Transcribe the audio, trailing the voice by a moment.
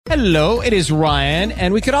Hello, it is Ryan,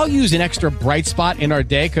 and we could all use an extra bright spot in our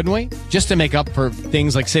day, couldn't we? Just to make up for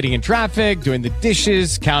things like sitting in traffic, doing the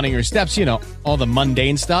dishes, counting your steps, all the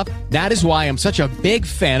mundane stuff. That is why I'm such a big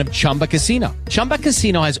fan of Chumba Casino. Chumba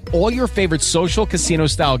Casino has all your favorite social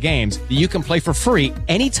casino-style games that you can play for free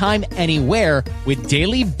anytime, anywhere with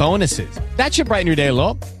daily bonuses. That should brighten your day a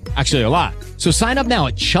little. Actually, a lot. So sign up now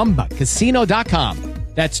at ChumbaCasino.com.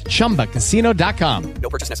 That's ChumbaCasino.com. No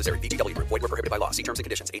purchase necessary. VGW Group. Void where prohibited by law. See terms and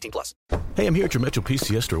conditions. 18+. Hey, I'm here at your Metro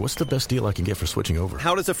PCS store. What's the best deal I can get for switching over?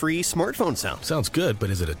 How does a free smartphone sound? Sounds good, but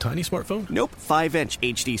is it a tiny smartphone? Nope. 5-inch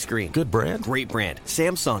HD screen. Good brand? Great brand.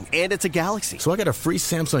 Samsung. And it's a Galaxy. So I got a free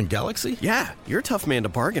Samsung Galaxy? Yeah, you're a tough man to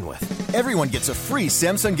bargain with. Everyone gets a free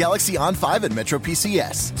Samsung Galaxy On 5 at Metro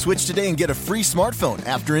PCS. Switch today and get a free smartphone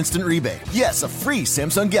after instant rebate. Yes, a free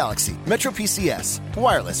Samsung Galaxy. Metro PCS.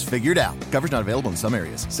 Wireless figured out. Coverage not available in some areas.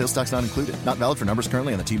 Sales tax not included. Not valid for numbers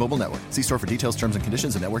currently on the T-Mobile network. See store for details, terms and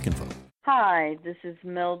conditions, and network info. Hi, this is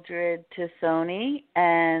Mildred Tassone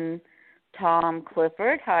and Tom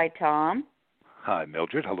Clifford. Hi, Tom. Hi,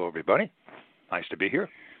 Mildred. Hello, everybody. Nice to be here.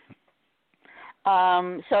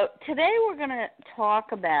 So today we're going to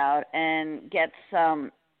talk about and get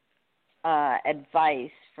some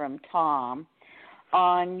advice from Tom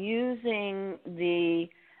on using the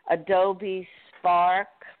Adobe Spark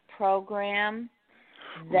program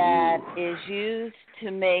that is used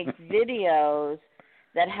to make videos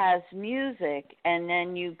that has music, and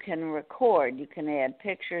then you can record. You can add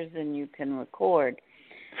pictures and you can record.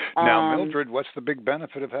 Now, Mildred, what's the big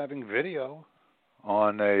benefit of having video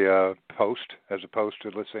on a post as opposed to,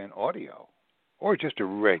 let's say, an audio? Or just a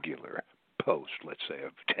regular post, let's say,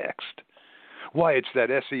 of text? Why, it's that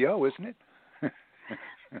SEO, isn't it?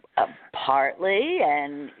 Partly,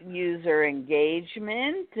 and user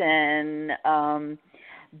engagement, and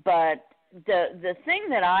but the thing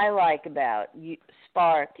that I like about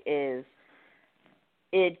Spark is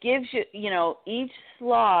it gives you, each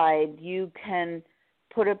slide you can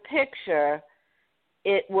put a picture,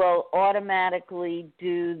 it will automatically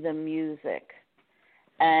do the music.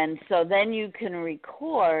 And so then you can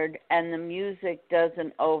record and the music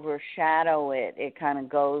doesn't overshadow it. It kind of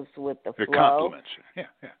goes with the flow. It complements it.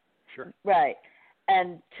 Yeah, sure. Right.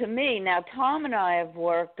 And to me, now Tom and I have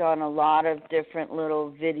worked on a lot of different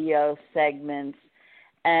little video segments,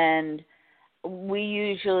 and we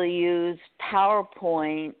usually use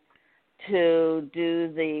PowerPoint to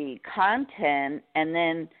do the content, and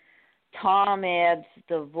then Tom adds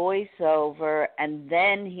the voiceover, and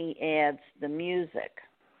then he adds the music,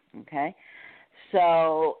 okay?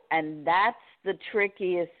 So, and that's the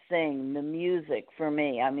trickiest thing, the music for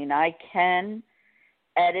me. I mean, I can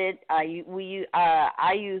edit. I use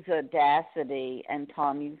Audacity, and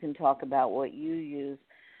Tom, you can talk about what you use.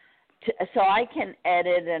 So I can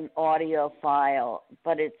edit an audio file,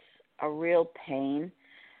 but it's a real pain.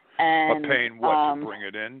 And, a pain what, to bring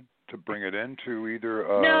it in? To bring it into either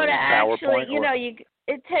no, PowerPoint? Actually,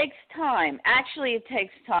 it takes time. Actually, it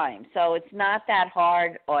takes time. So it's not that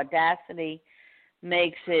hard. Audacity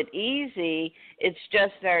makes it easy. It's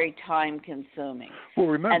just very time-consuming. Well,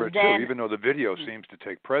 remember, too, even though the video seems to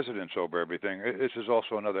take precedence over everything, this is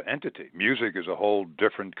also another entity. Music is a whole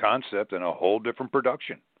different concept and a whole different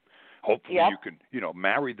production. Hopefully you can,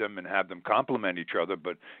 marry them and have them complement each other.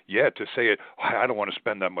 But, to say it, I don't want to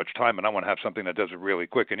spend that much time and I want to have something that does it really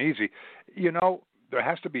quick and easy, there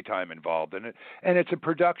has to be time involved in it. And it's a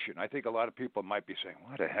production. I think a lot of people might be saying,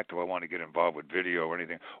 why the heck do I want to get involved with video or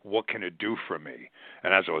anything? What can it do for me?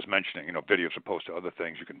 And as I was mentioning, video is opposed to other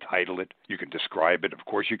things. You can title it. You can describe it. Of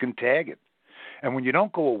course, you can tag it. And when you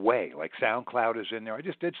don't go away, like SoundCloud is in there, I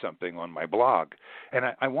just did something on my blog, and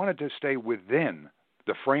I wanted to stay within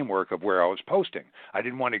the framework of where I was posting. I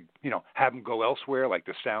didn't want to, have them go elsewhere like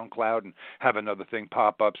the SoundCloud and have another thing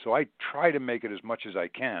pop up. So I try to make it as much as I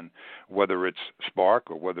can, whether it's Spark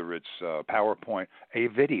or whether it's PowerPoint, a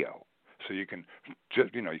video. So you can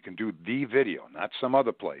just, you can do the video, not some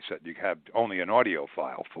other place that you have only an audio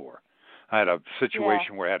file for. I had a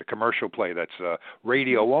situation where I had a commercial play that's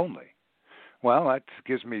radio only. Well, that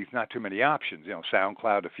gives me not too many options,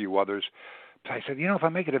 SoundCloud, a few others. So I said, if I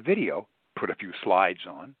make it a video, put a few slides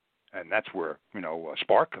on, and that's where,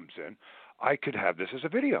 Spark comes in, I could have this as a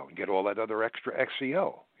video and get all that other extra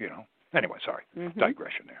SEO, Anyway, sorry,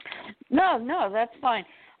 digression there. No, that's fine.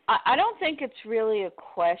 I don't think it's really a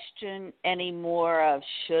question anymore of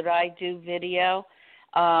should I do video.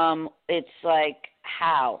 It's like,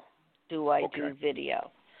 how do I do video?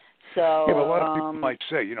 So, but a lot of people might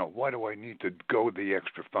say, why do I need to go the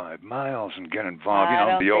extra 5 miles and get involved?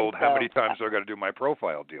 The old, how many times do I got to do my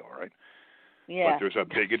profile deal, right? Yeah. But there's a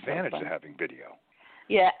big advantage to having video.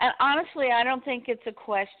 Yeah, and honestly, I don't think it's a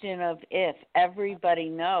question of if. Everybody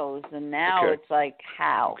knows, and now it's like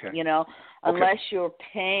how, unless you're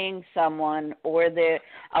paying someone or they're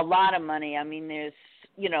a lot of money. I mean, there's,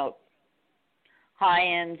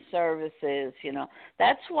 high-end services,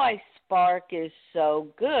 That's why Spark is so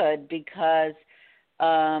good because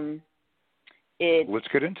Let's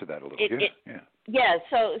get into that a little. Yeah,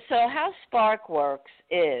 so how Spark works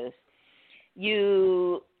is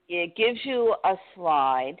it gives you a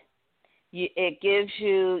slide. It gives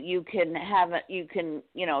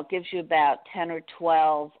it gives you about 10 or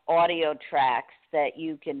 12 audio tracks that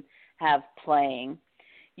you can have playing.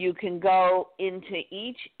 You can go into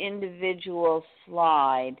each individual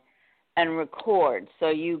slide and record. So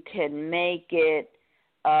you can make it,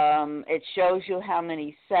 it shows you how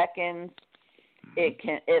many seconds.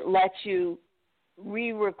 It lets you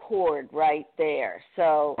re-record right there.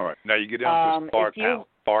 So all right. Now you get down to Spark now.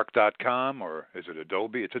 Spark.com, or is it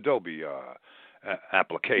Adobe? It's Adobe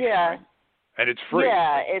application, right? And it's free.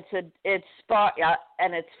 Yeah, it's Spark,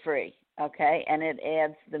 and it's free. Okay, and it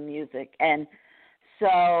adds the music. And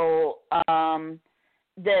so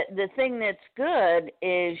the thing that's good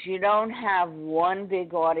is you don't have one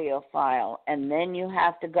big audio file, and then you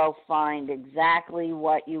have to go find exactly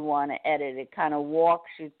what you want to edit. It kind of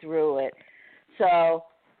walks you through it. So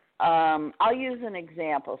I'll use an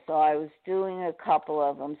example. So I was doing a couple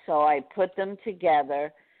of them. So I put them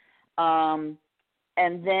together, and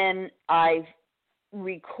then I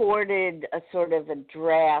recorded a sort of a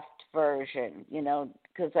draft version,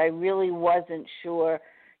 because I really wasn't sure,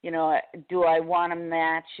 do I want to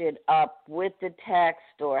match it up with the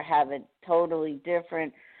text or have it totally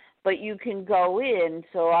different? But you can go in.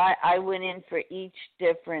 So I went in for each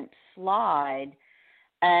different slide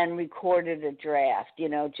and recorded a draft,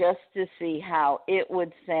 just to see how it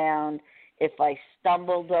would sound if I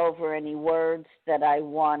stumbled over any words that I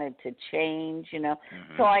wanted to change,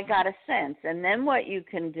 So I got a sense. And then what you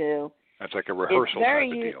can do. That's like a rehearsal type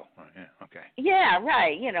of deal. Yeah, okay. Yeah,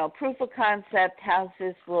 right. Proof of concept, how's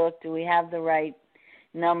this look? Do we have the right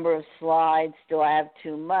number of slides? Do I have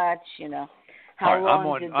too much? How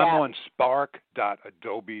long did that... I'm on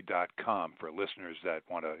spark.adobe.com for listeners that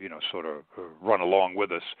want to, sort of run along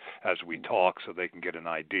with us as we talk, so they can get an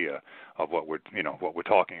idea of what we're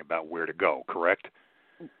talking about, where to go. Correct?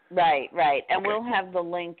 Right. And we'll have the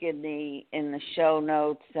link in the show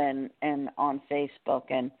notes and on Facebook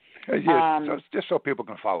and just so people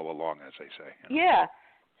can follow along, as they say. Yeah.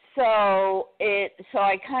 So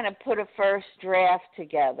I kind of put a first draft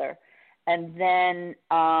together, and then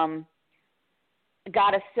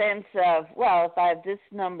got a sense of, well, if I have this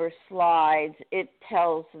number of slides, it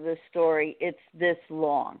tells the story. It's this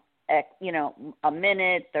long, a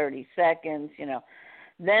minute, 30 seconds.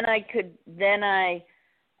 Then I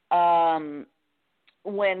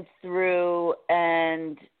went through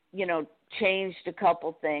and changed a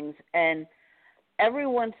couple things, and every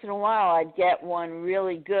once in a while I'd get one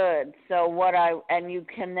really good. So and you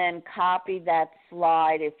can then copy that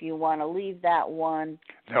slide if you want to leave that one.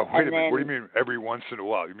 No, wait a minute. What do you mean every once in a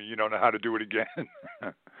while? You mean you don't know how to do it again?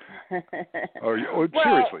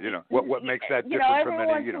 Seriously, what makes that different from any? Every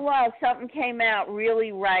once in a while something came out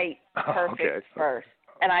really right, perfect first,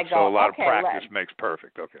 and I go, so a lot of practice makes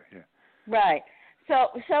perfect. Okay, yeah. Right. So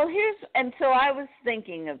I was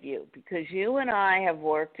thinking of you because you and I have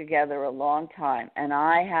worked together a long time, and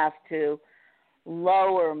I have to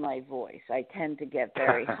lower my voice. I tend to get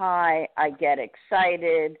very high. I get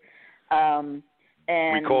excited. And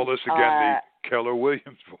we call this again the Keller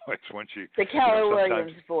Williams voice when she. The Keller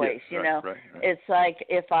Williams voice, Right. It's like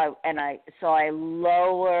I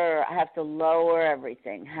have to lower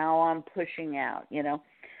everything, how I'm pushing out,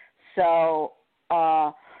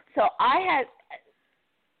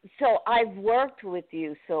 So I've worked with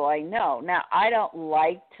you, so I know. Now, I don't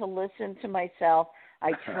like to listen to myself.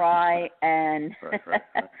 I try and right.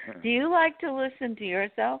 Do you like to listen to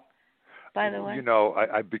yourself, by the way?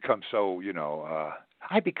 I become so,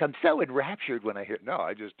 I become so enraptured when I hear,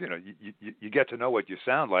 I just, you get to know what you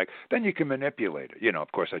sound like, then you can manipulate it.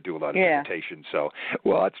 Of course I do a lot of imitation, so,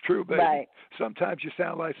 well, that's true, baby. Right. Sometimes you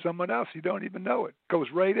sound like someone else, you don't even know it. Goes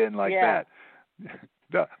right in like that.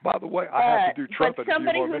 By the way, I have to do trumpet a few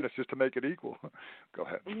more minutes just to make it equal. Go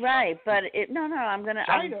ahead. Right, but I'm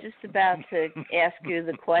just about to ask you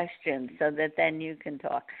the question so that then you can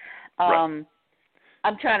talk. Right.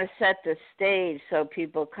 I'm trying to set the stage so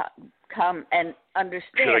people come and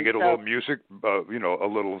understand. Should I get a little music, a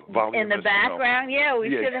little volume? In the background? Yeah, we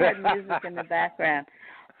should have had music in the background.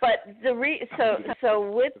 But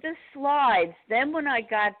so with the slides, then when I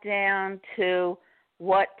got down to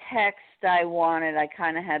what text I wanted, I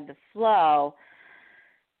kind of had the flow.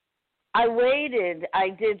 I waited. I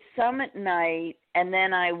did some at night, and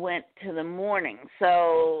then I went to the morning.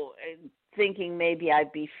 So thinking maybe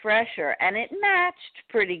I'd be fresher, and it matched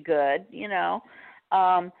pretty good, you know.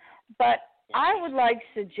 But I would like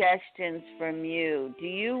suggestions from you. Do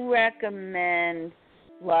you recommend,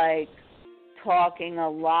 like, talking a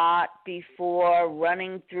lot before,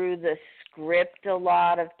 running through the script a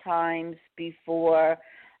lot of times before?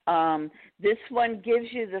 This one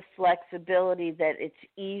gives you the flexibility that it's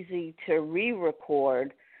easy to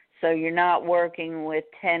re-record, so you're not working with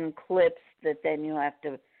 10 clips that then you have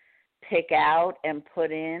to pick out and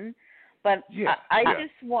put in. But I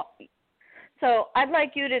just want, so I'd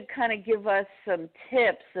like you to kind of give us some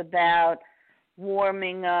tips about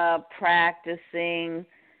warming up, practicing,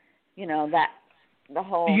 you know, that the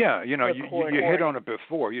whole you know, you hit on it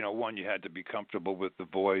before. You know, one, you had to be comfortable with the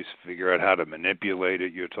voice, figure out how to manipulate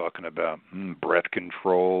it. You're talking about breath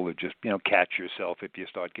control, or just, you know, catch yourself if you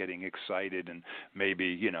start getting excited, and maybe,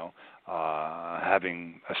 you know,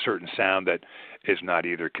 having a certain sound that is not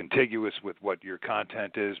either contiguous with what your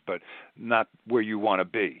content is, but not where you want to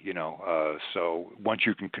be, you know. So once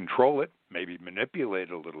you can control it, maybe manipulate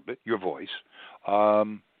it a little bit, your voice,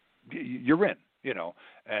 you're in, you know.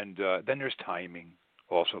 And then there's timing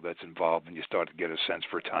also that's involved, and you start to get a sense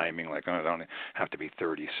for timing, like, oh, it don't have to be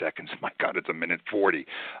 30 seconds. My God, it's 1:40.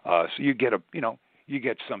 So you get you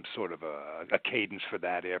get some sort of a cadence for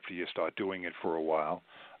that after you start doing it for a while.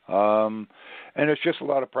 And it's just a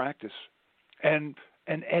lot of practice and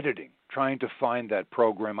editing, trying to find that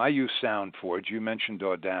program. I use SoundForge. You mentioned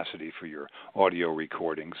Audacity for your audio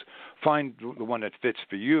recordings. Find the one that fits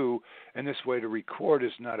for you, and this way to record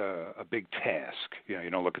is not a big task. You know, you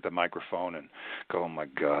don't look at the microphone and go, oh, my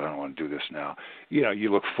God, I don't want to do this now. You know,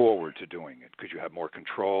 you look forward to doing it because you have more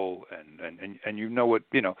control, and you know what,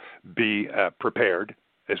 you know, be prepared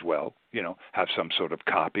as well, you know, have some sort of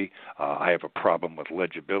copy. I have a problem with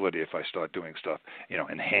legibility if I start doing stuff, you know,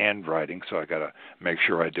 in handwriting, so I got to make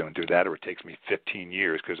sure I don't do that, or it takes me 15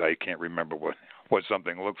 years because I can't remember what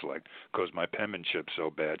something looks like because my penmanship's so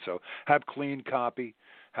bad. So have clean copy,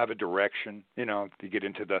 have a direction, you know, to get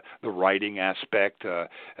into the writing aspect,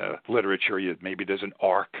 literature, maybe there's an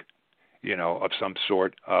arc, you know, of some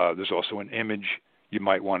sort. There's also an image you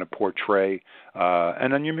might want to portray,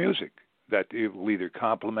 and then your music. That it will either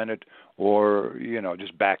complement it or, you know,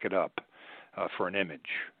 just back it up for an image,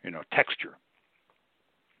 you know, texture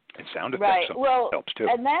and sound effects. Right. Well, helps too.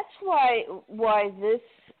 And that's why this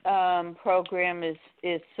program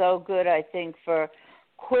is so good, I think, for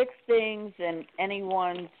quick things and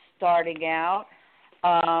anyone starting out,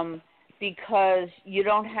 because you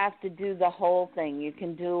don't have to do the whole thing. You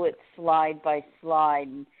can do it slide by slide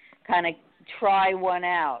and kind of try one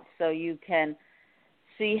out so you can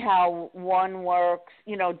see how one works,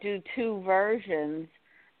 you know, do two versions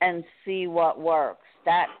and see what works.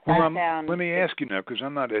 Let me ask you now, because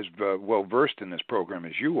I'm not as well versed in this program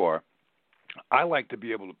as you are. I like to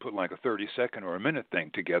be able to put like a 30-second or a minute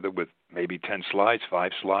thing together with maybe 10 slides,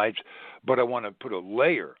 5 slides, but I want to put a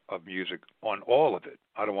layer of music on all of it.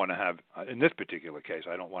 I don't want to have, in this particular case,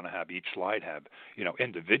 I don't want to have each slide have, you know,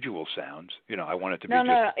 individual sounds. You know, I want it to be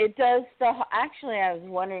No, it does. Actually, I was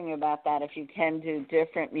wondering about that, if you can do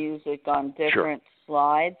different music on different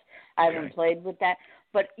slides. I haven't played with that.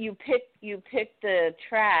 But you pick the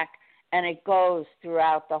track, and it goes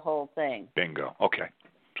throughout the whole thing. Bingo. Okay.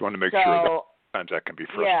 Just wanted to make sure that sometimes that can be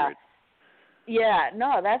frustrating. Yeah,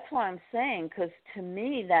 no, that's what I'm saying, because to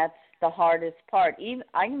me that's the hardest part. Even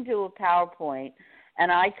I can do a PowerPoint, and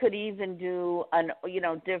I could even do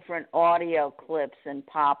different audio clips and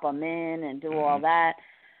pop them in and do all that.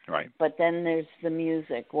 Right. But then there's the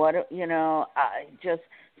music. So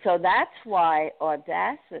that's why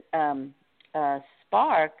Audacity,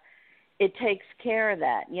 Spark, it takes care of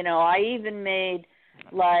that. You know, I even made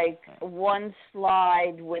like one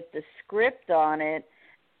slide with the script on it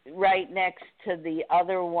right next to the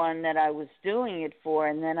other one that I was doing it for,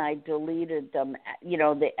 and then I deleted them, you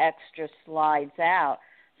know, the extra slides out.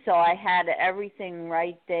 So I had everything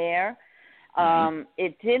right there.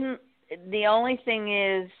 It didn't, the only thing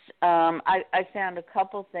is, I found a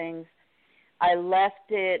couple things. I left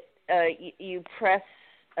it, you press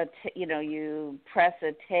a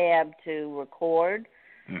tab to record.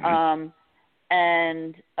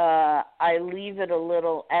 And I leave it a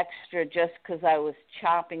little extra just because I was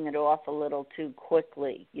chopping it off a little too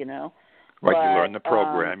quickly, you know. Right, you learn the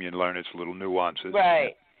program, you learn its little nuances.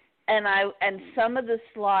 Right, and some of the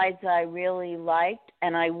slides I really liked,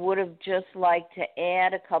 and I would have just liked to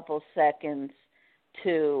add a couple seconds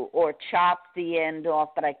to, or chop the end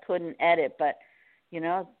off, but I couldn't edit. But, you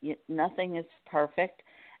know, nothing is perfect.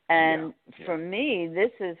 And for me,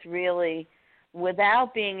 this is really,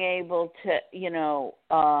 without being able to,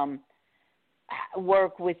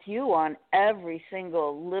 work with you on every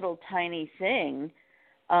single little tiny thing,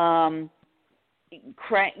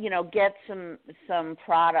 get some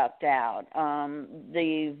product out.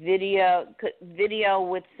 The video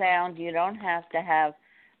with sound, you don't have to have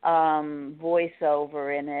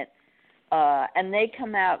voiceover in it, and they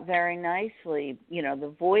come out very nicely.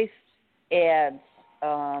 The voice ads,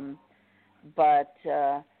 but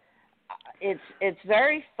it's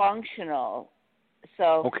very functional.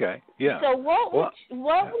 So okay, yeah. So what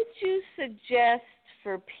would you suggest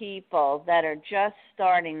for people that are just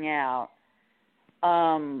starting out?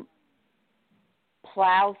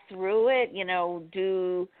 Plow through it,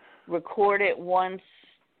 record it once,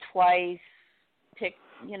 twice, pick,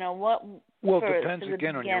 what? Well, it depends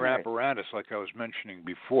again on your apparatus, like I was mentioning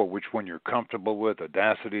before, which one you're comfortable with.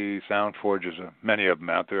 Audacity, SoundForge, there's many of them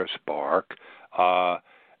out there, Spark,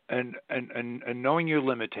 and knowing your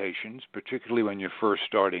limitations, particularly when you're first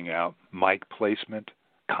starting out, mic placement,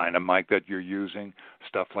 kind of mic that you're using,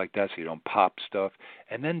 stuff like that, so you don't pop stuff,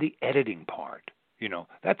 and then the editing part.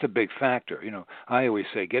 That's a big factor. I always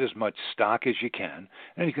say get as much stock as you can,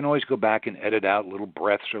 and you can always go back and edit out little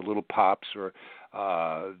breaths or little pops or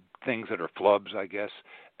things that are flubs, I guess,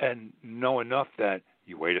 and know enough that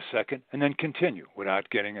you wait a second and then continue without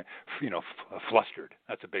getting, flustered.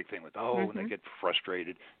 That's a big thing with, when they get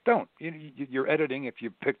frustrated. Don't. Your editing, if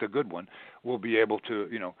you picked a good one, will be able to,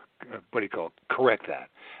 correct that.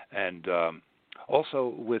 And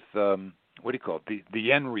also with... the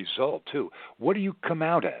end result too. What do you come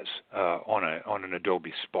out as on an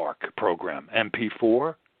Adobe Spark program?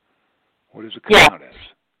 MP4? What does it come out as?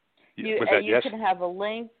 You can have a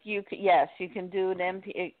link. You can do an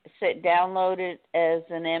download it as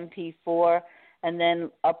an MP4 and then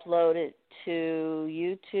upload it to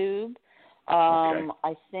YouTube.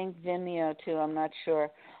 I think Vimeo too. I'm not sure.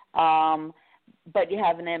 But you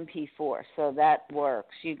have an MP4, so that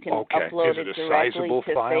works. You can upload it directly to Facebook. Is it a sizable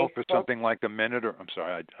file for something like a minute? Or I'm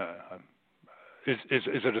sorry, is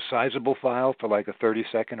it a sizable file for like a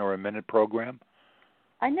 30-second or a minute program?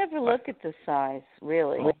 I never look at the size,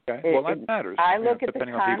 really. Okay, that matters. I look at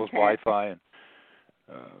depending the on people's Wi-Fi and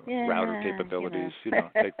router capabilities.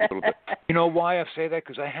 Takes a little bit. You know why I say that?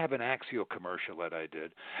 Because I have an Axial commercial that I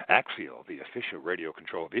did. Axial, the official radio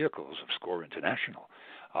control vehicles of Score International.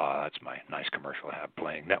 That's my nice commercial I have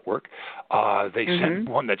playing network. They sent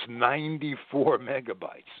one that's 94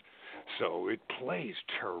 megabytes. So it plays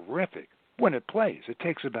terrific. When it plays, it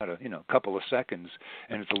takes about a couple of seconds,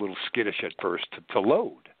 and it's a little skittish at first to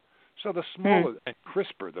load. So the smaller and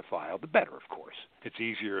crisper the file, the better, of course. It's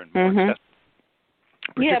easier and more accessible.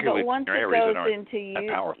 But once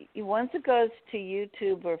it goes to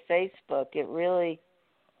YouTube or Facebook,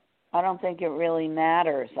 I don't think it really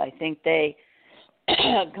matters. I think they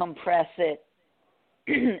compress it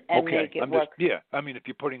and make it work. If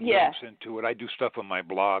you're putting links into it, I do stuff on my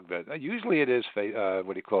blog that usually it is is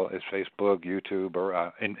Facebook, YouTube,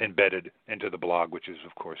 or embedded into the blog, which is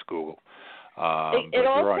of course Google. It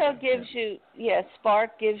also gives you,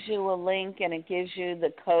 Spark gives you a link and it gives you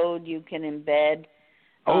the code you can embed.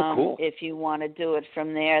 Cool. If you want to do it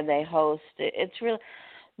from there, they host it. It's really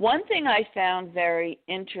one thing I found very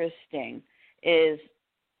interesting is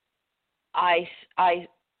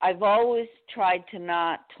I've always tried to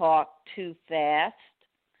not talk too fast,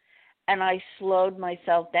 and I slowed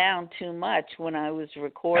myself down too much when I was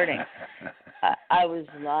recording. I was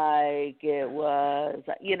like, it was,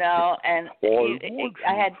 and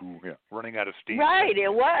I had running out of steam. Right,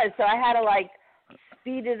 it was. So I had to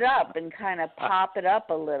speed it up and kind of pop it up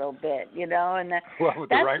a little bit, and with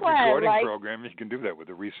the right recording program, you can do that with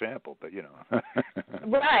a resample, but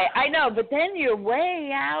Right, I know, but then you're way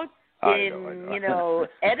out in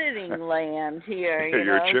editing land here.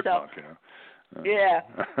 You're a chipmunk,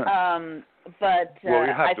 But well,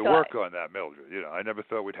 you have to work on that, Mildred. I never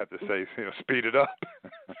thought we'd have to say, speed it up.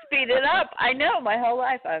 Speed it up. I know. My whole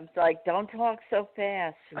life, I was like, don't talk so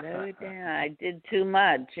fast. Slow it down. I did too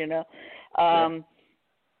much.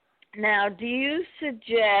 Now, do you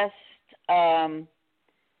suggest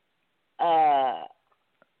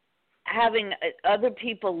having other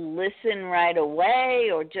people listen right away,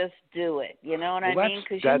 or just do it? You know what I mean?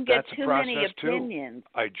 Because you can get too many opinions.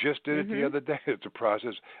 I just did it the other day. It's a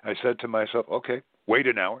process. I said to myself, okay, wait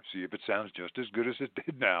an hour, see if it sounds just as good as it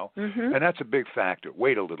did now. And that's a big factor.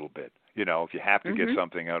 Wait a little bit. If you have to get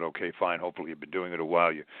something out, okay, fine. Hopefully you've been doing it a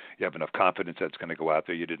while. You have enough confidence that it's going to go out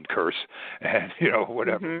there. You didn't curse and,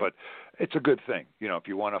 whatever. But it's a good thing, if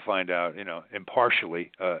you want to find out,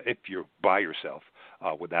 impartially, if you're by yourself,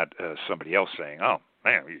 without somebody else saying, oh,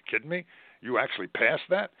 man, are you kidding me? You actually passed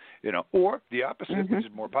that? Or the opposite, which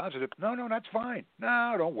is more positive. No, that's fine.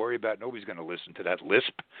 No, don't worry about it. Nobody's going to listen to that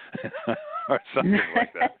lisp or something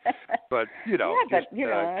like that. But,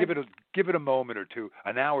 give it a moment or two.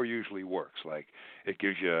 An hour usually works. Like, it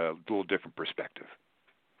gives you a little different perspective.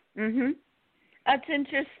 Mhm. That's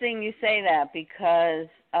interesting you say that because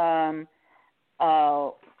I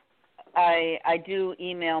do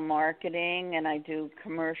email marketing and I do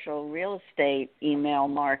commercial real estate email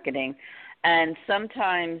marketing, and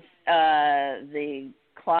sometimes the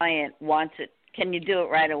client wants it. Can you do it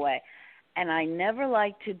right away? And I never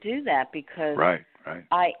like to do that because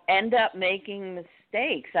I end up making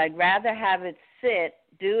mistakes. I'd rather have it sit,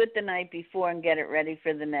 do it the night before, and get it ready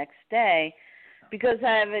for the next day. Because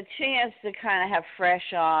I have a chance to kind of have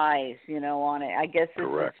fresh eyes, on it. I guess this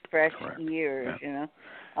is fresh ears,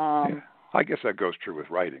 I guess that goes true with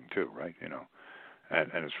writing too, right? And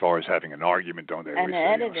as far as having an argument, don't they always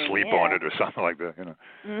say, sleep on it or something like that,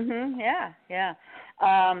 Yeah.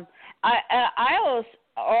 I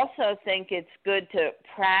also think it's good to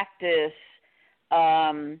practice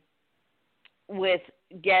with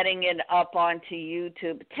getting it up onto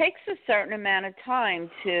YouTube. It takes a certain amount of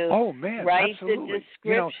time to write absolutely. The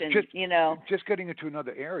description. Just getting into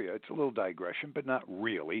another area, it's a little digression, but not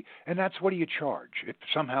really. And that's, what do you charge? If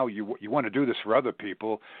somehow you want to do this for other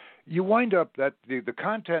people, you wind up that the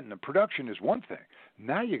content and the production is one thing.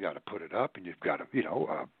 Now you got to put it up, and you've got to,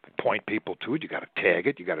 point people to it. You got to tag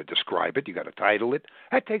it. You got to describe it. You got to title it.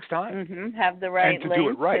 That takes time. Mm-hmm. Have the right and to link do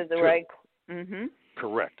it right, to the too. right. Mm-hmm.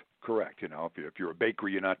 Correct. If you're a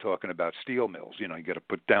bakery, you're not talking about steel mills. You got to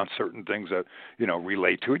put down certain things that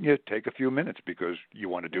relate to it, and you take a few minutes because you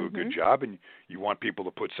want to do a good job, and you want people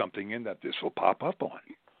to put something in that this will pop up on.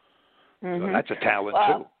 So that's a talent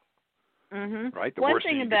too, right? The worst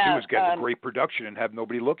thing you can do is get a great production and have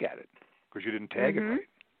nobody look at it because you didn't tag it right.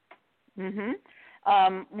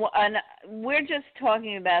 And we're just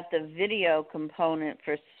talking about the video component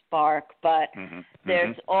for Spark, but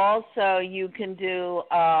there's also, you can do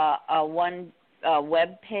a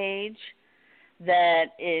web page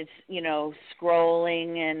that is,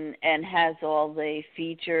 scrolling and has all the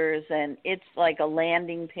features, and it's like a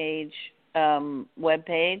landing page, web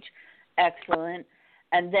page. Excellent.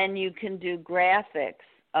 And then you can do graphics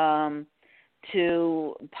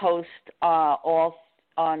to post all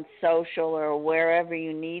on social or wherever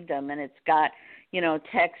you need them, and it's got,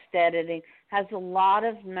 text editing, has a lot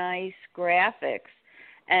of nice graphics,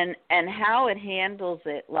 and how it handles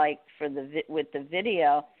it, like with the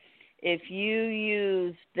video, if you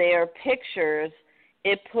use their pictures,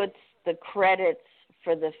 it puts the credits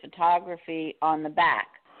for the photography on the back.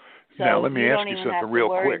 So now let me ask you something real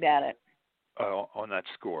quick about it. On that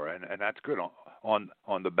score, and that's good on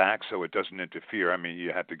the back, so it doesn't interfere. I mean,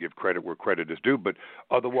 you have to give credit where credit is due, but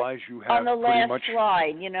otherwise you have on the pretty last much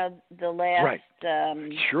slide. The last.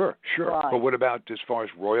 Sure. Slide. But what about as far as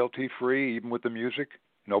royalty free, even with the music?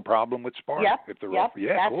 No problem with Spark. Yep.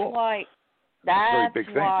 Yeah, that's cool. why. That's a very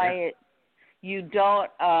big thing. You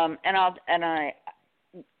don't. Tom and I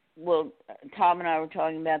were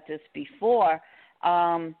talking about this before.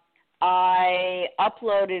 I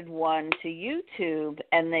uploaded one to YouTube,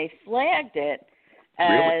 and they flagged it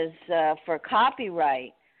as for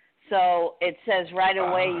copyright. So it says right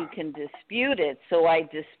away you can dispute it. So I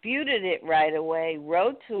disputed it right away,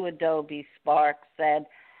 wrote to Adobe Spark, said,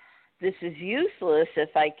 this is useless if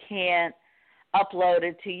I can't upload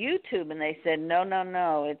it to YouTube. And they said, no,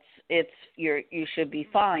 you should be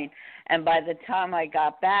fine. And by the time I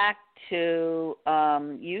got back to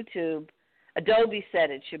YouTube, Adobe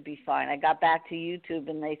said it should be fine. I got back to YouTube,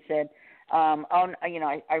 and they said, I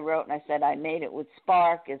wrote and I said I made it with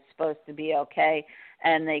Spark. It's supposed to be okay.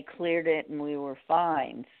 And they cleared it, and we were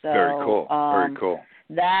fine. So very cool. Very cool.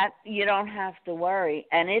 That you don't have to worry.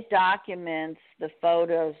 And it documents the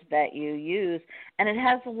photos that you use, and it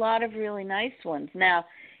has a lot of really nice ones. Now,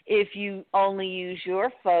 if you only use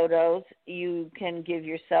your photos, you can give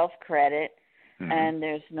yourself credit, and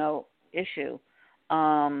there's no issue.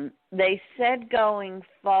 They said going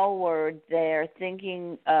forward, they're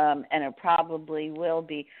thinking, and it probably will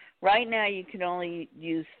be, right now you can only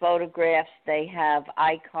use photographs. They have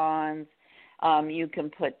icons. You can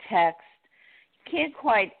put text. You can't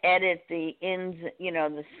quite edit the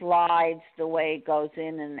the slides the way it goes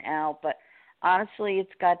in and out, but honestly,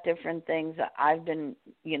 it's got different things. I've been,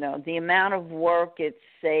 the amount of work it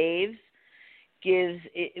saves gives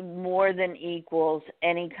it more than equals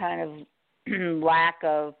any kind of lack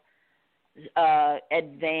of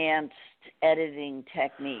advanced editing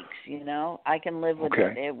techniques. I can live with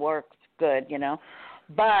it. It works good,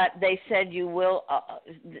 But they said you will,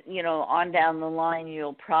 on down the line,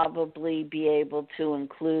 you'll probably be able to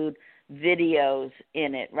include videos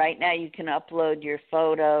in it. Right now you can upload your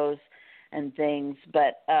photos and things,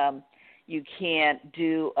 but you can't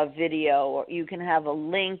do a video, or you can have a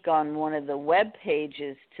link on one of the web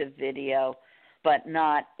pages to video, but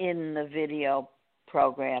not in the video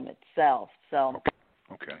program itself. So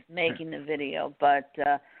making the video, but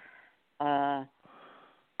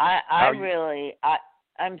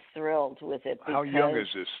I'm thrilled with it. How young is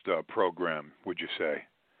this program, would you say,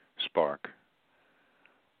 Spark?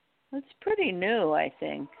 It's pretty new, I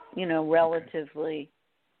think, relatively.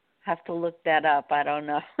 Have to look that up. I don't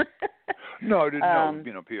know. No, I didn't know,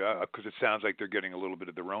 because it sounds like they're getting a little bit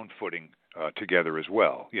of their own footing together as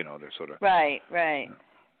well. They're sort of... Right.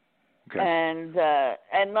 Okay. And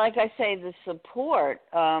like I say, the support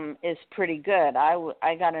is pretty good.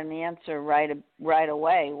 I got an answer right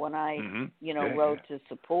away when I wrote to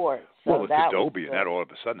support. So well, it's Adobe, and that all of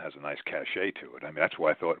a sudden has a nice cachet to it. I mean, that's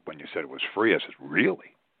why I thought when you said it was free, I said,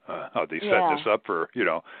 really? How they set this up for,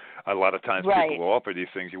 a lot of times people will offer these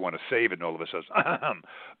things, you want to save it, and all of a sudden,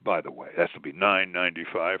 by the way, that will be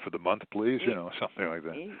 $9.95 for the month, please, something like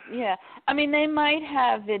that. Yeah. I mean, they might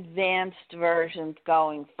have advanced versions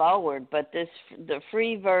going forward, but the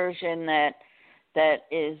free version that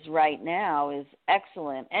is right now is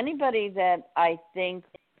excellent. Anybody that I think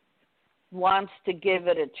wants to give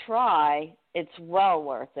it a try, it's well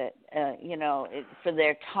worth it, for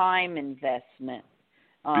their time investment.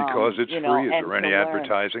 Because it's free. Is there any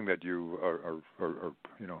advertising that you are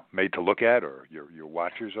made to look at, or your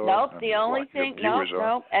watchers are? Nope. The only thing,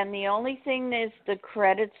 nope. And the only thing is the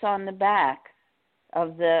credits on the back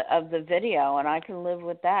of the video, and I can live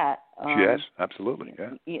with that. Yes, absolutely.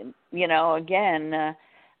 Yeah. Again.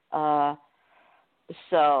 Plus,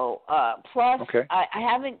 I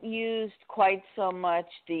haven't used quite so much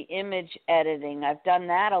the image editing. I've done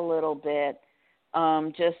that a little bit.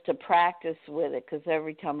 Just to practice with it, because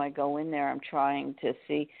every time I go in there, I'm trying to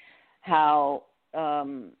see how, what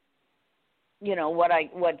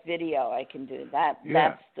video I can do.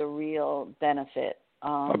 That's the real benefit.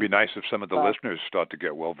 It'd be nice if some of the listeners start to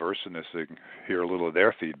get well versed in this. They can hear a little of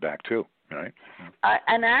their feedback too, right?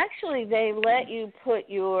 And actually, they let you put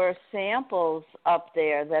your samples up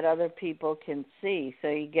there that other people can see, so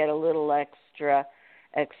you get a little extra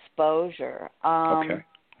exposure. Okay.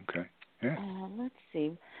 Yeah. Let's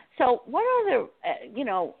see. So what other,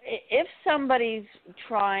 if somebody's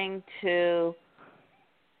trying to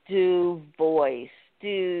do voice,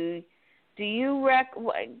 do you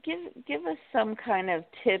give us some kind of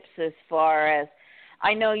tips as far as,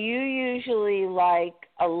 I know you usually like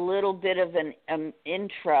a little bit of an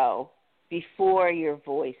intro before your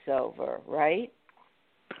voiceover, right?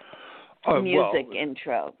 Music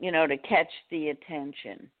intro, to catch the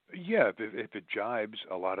attention. Yeah, if it jibes,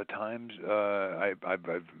 a lot of times, I've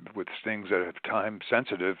with things that are time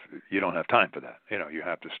sensitive, you don't have time for that. You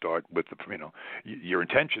have to start with your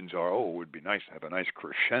intentions are, it would be nice to have a nice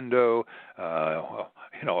crescendo, a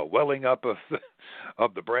welling up of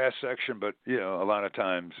the brass section, but a lot of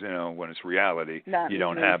times, when it's reality, you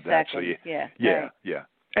don't have that. Seconds. So yeah.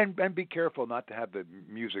 And be careful not to have the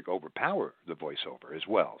music overpower the voiceover as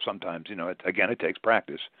well. Sometimes, it takes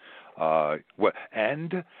practice.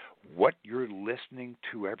 And what you're listening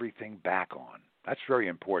to everything back on. That's very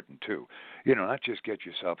important, too. Not just get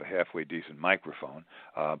yourself a halfway decent microphone,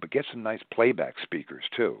 but get some nice playback speakers,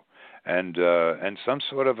 too. And some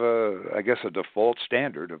sort of a default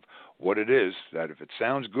standard of what it is, that if it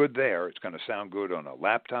sounds good there, it's going to sound good on a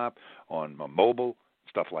laptop, on a mobile,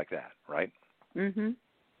 stuff like that, right? Mm-hmm.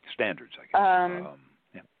 Standards, I guess.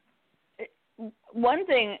 One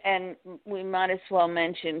thing, and we might as well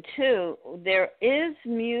mention too, there is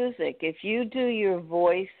music. If you do your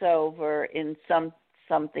voiceover in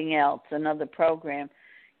something else, another program,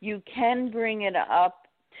 you can bring it up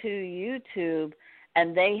to YouTube,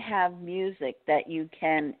 and they have music that you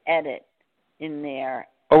can edit in there.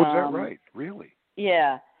 Oh, is that right? Really?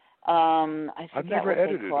 Yeah. I've never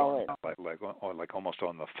edited on like almost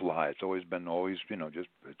on the fly. It's always been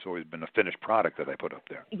it's always been a finished product that I put up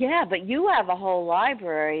there. Yeah, but you have a whole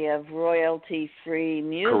library of royalty-free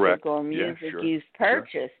music. Correct. Or music you've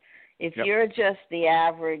purchased. Sure. If you're just the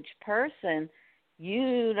average person,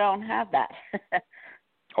 you don't have that.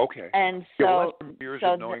 Okay. And so years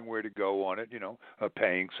of knowing where to go on it,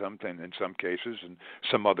 paying something in some cases, and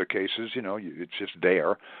some other cases, it's just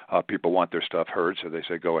there. People want their stuff heard, so they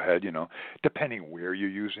say go ahead. Depending where you're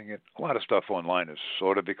using it. A lot of stuff online is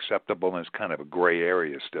sort of acceptable, and it's kind of a gray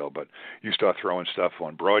area still. But you start throwing stuff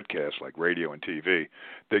on broadcast like radio and TV,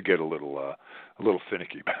 they get a little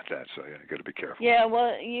finicky about that. So you got to be careful. Yeah,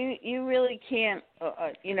 well, you really can't.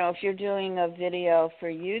 If you're doing a video for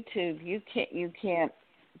YouTube, you can't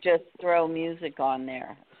just throw music on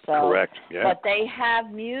there. So, correct. Yeah. But they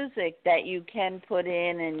have music that you can put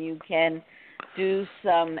in, and you can do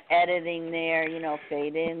some editing there.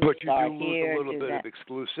 Fade in, but start you here, lose a little bit that. of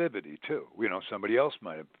exclusivity too. Somebody else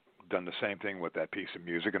might have done the same thing with that piece of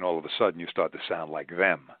music, and all of a sudden you start to sound like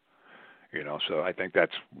them. So I think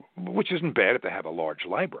which isn't bad if they have a large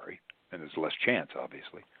library, and there's less chance,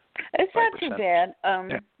 obviously. It's 5%. Not too bad.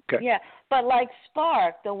 Yeah. Okay. Yeah, but like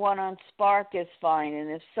Spark, the one on Spark is fine.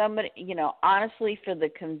 And if somebody, honestly, for the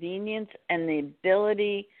convenience and the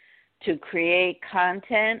ability to create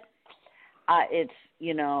content, it's,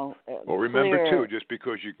 Well, remember, too, just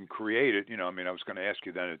because you can create it, I was going to ask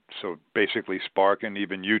you that. So basically Spark and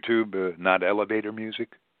even YouTube, not elevator music?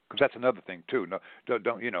 Because that's another thing, too. No,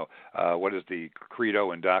 don't what is the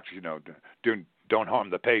credo and doctrine, don't harm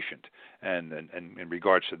the patient. And in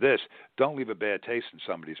regards to this, don't leave a bad taste in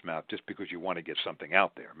somebody's mouth just because you want to get something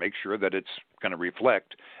out there. Make sure that it's going to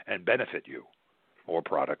reflect and benefit you or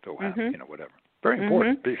product or whatever. Very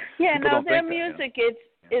important. Yeah, People their music, it's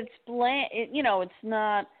bland. It's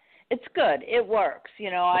not. It's good. It works.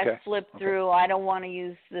 I flipped through. I don't want to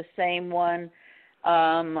use the same one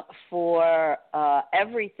for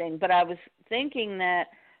everything, but I was thinking that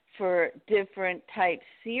for different type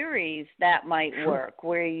series that might work,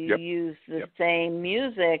 where you use the same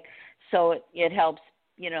music, so it helps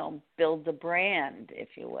build the brand, if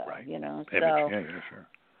you will. Right. So sure.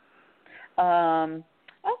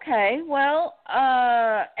 Okay, well,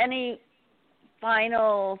 any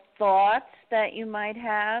final thoughts that you might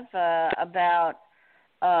have about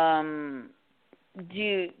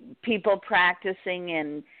people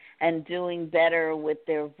practicing and doing better with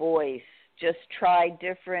their voice? Just try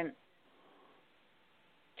different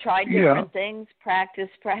things. Practice.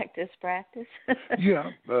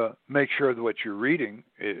 Yeah. Make sure that what you're reading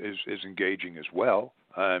is engaging as well.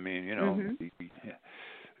 I mean,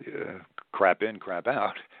 crap in, crap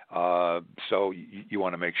out. So you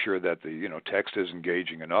want to make sure that the text is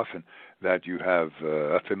engaging enough, and that you have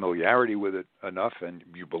a familiarity with it enough, and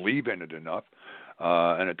you believe in it enough.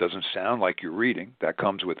 And it doesn't sound like you're reading. That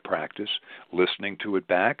comes with practice, listening to it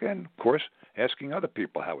back, and, of course, asking other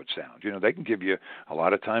people how it sounds. They can give you, a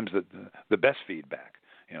lot of times, the best feedback.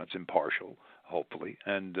 It's impartial, hopefully,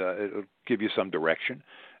 and it'll give you some direction.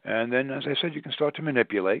 And then, as I said, you can start to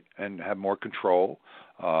manipulate and have more control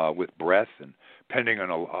with breath, and depending on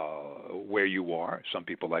where you are. Some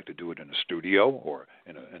people like to do it in a studio or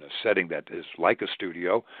in a setting that is like a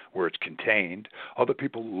studio where it's contained. Other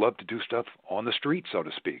people love to do stuff on the street, so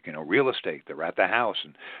to speak, real estate. They're at the house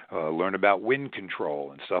and learn about wind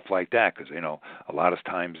control and stuff like that, because, a lot of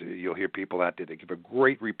times you'll hear people out there, they give a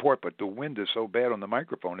great report, but the wind is so bad on the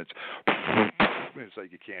microphone, it's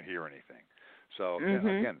like you can't hear anything. So,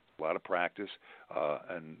 again, a lot of practice,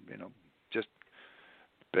 and, just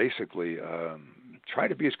basically try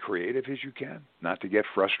to be as creative as you can, not to get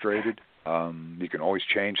frustrated. You can always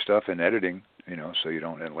change stuff in editing, so you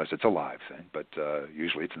don't, unless it's a live thing, but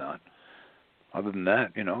usually it's not. Other than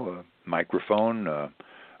that, a microphone, a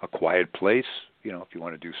quiet place, if you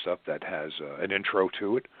want to do stuff that has an intro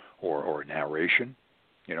to it or narration,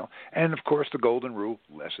 and, of course, the golden rule,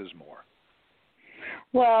 less is more.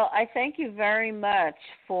 Well, I thank you very much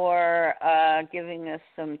for giving us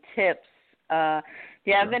some tips. Do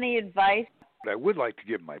you have any advice? I would like to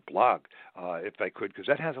give my blog, if I could, because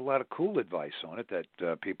that has a lot of cool advice on it that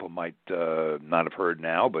people might not have heard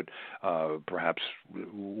now, but perhaps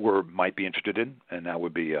might be interested in, and that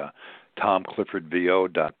would be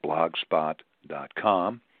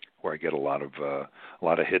tomcliffordvo.blogspot.com, where I get a lot of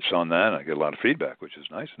hits on that, and I get a lot of feedback, which is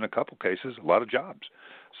nice. In a couple cases, a lot of jobs.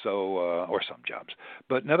 So, or some jobs.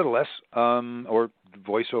 But nevertheless, or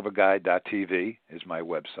voiceoverguide.tv is my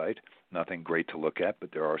website. Nothing great to look at,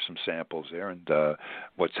 but there are some samples there and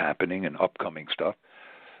what's happening and upcoming stuff.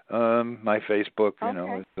 My Facebook,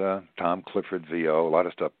 is Tom Clifford VO. A lot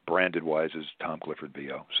of stuff branded-wise is Tom Clifford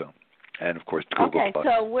VO. So, and, of course, Google+. Okay,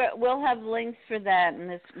 so we'll have links for that,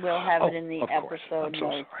 and we'll have it in the episode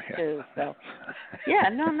notes, too. So, yeah,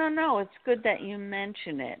 no. It's good that you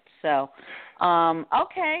mention it. So,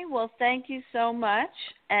 okay, well, thank you so much.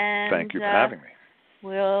 And thank you for having me.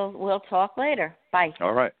 We'll talk later. Bye.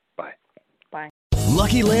 All right. Bye. Bye.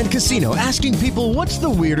 Lucky Land Casino, asking people, what's the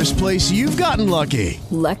weirdest place you've gotten lucky?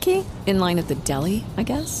 Lucky? In line at the deli, I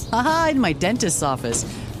guess? Aha, in my dentist's office.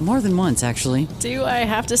 More than once, actually. Do I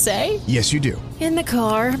have to say? Yes, you do. In the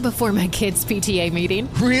car before my kids' PTA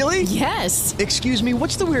meeting. Really? Yes. Excuse me,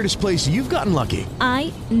 what's the weirdest place you've gotten lucky?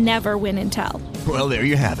 I never win and tell. Well, there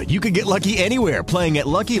you have it. You can get lucky anywhere, playing at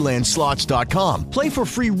LuckyLandSlots.com. Play for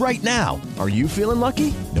free right now. Are you feeling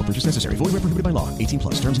lucky? No purchase necessary. Void where prohibited by law. 18+.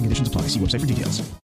 Terms and conditions apply. See website for details.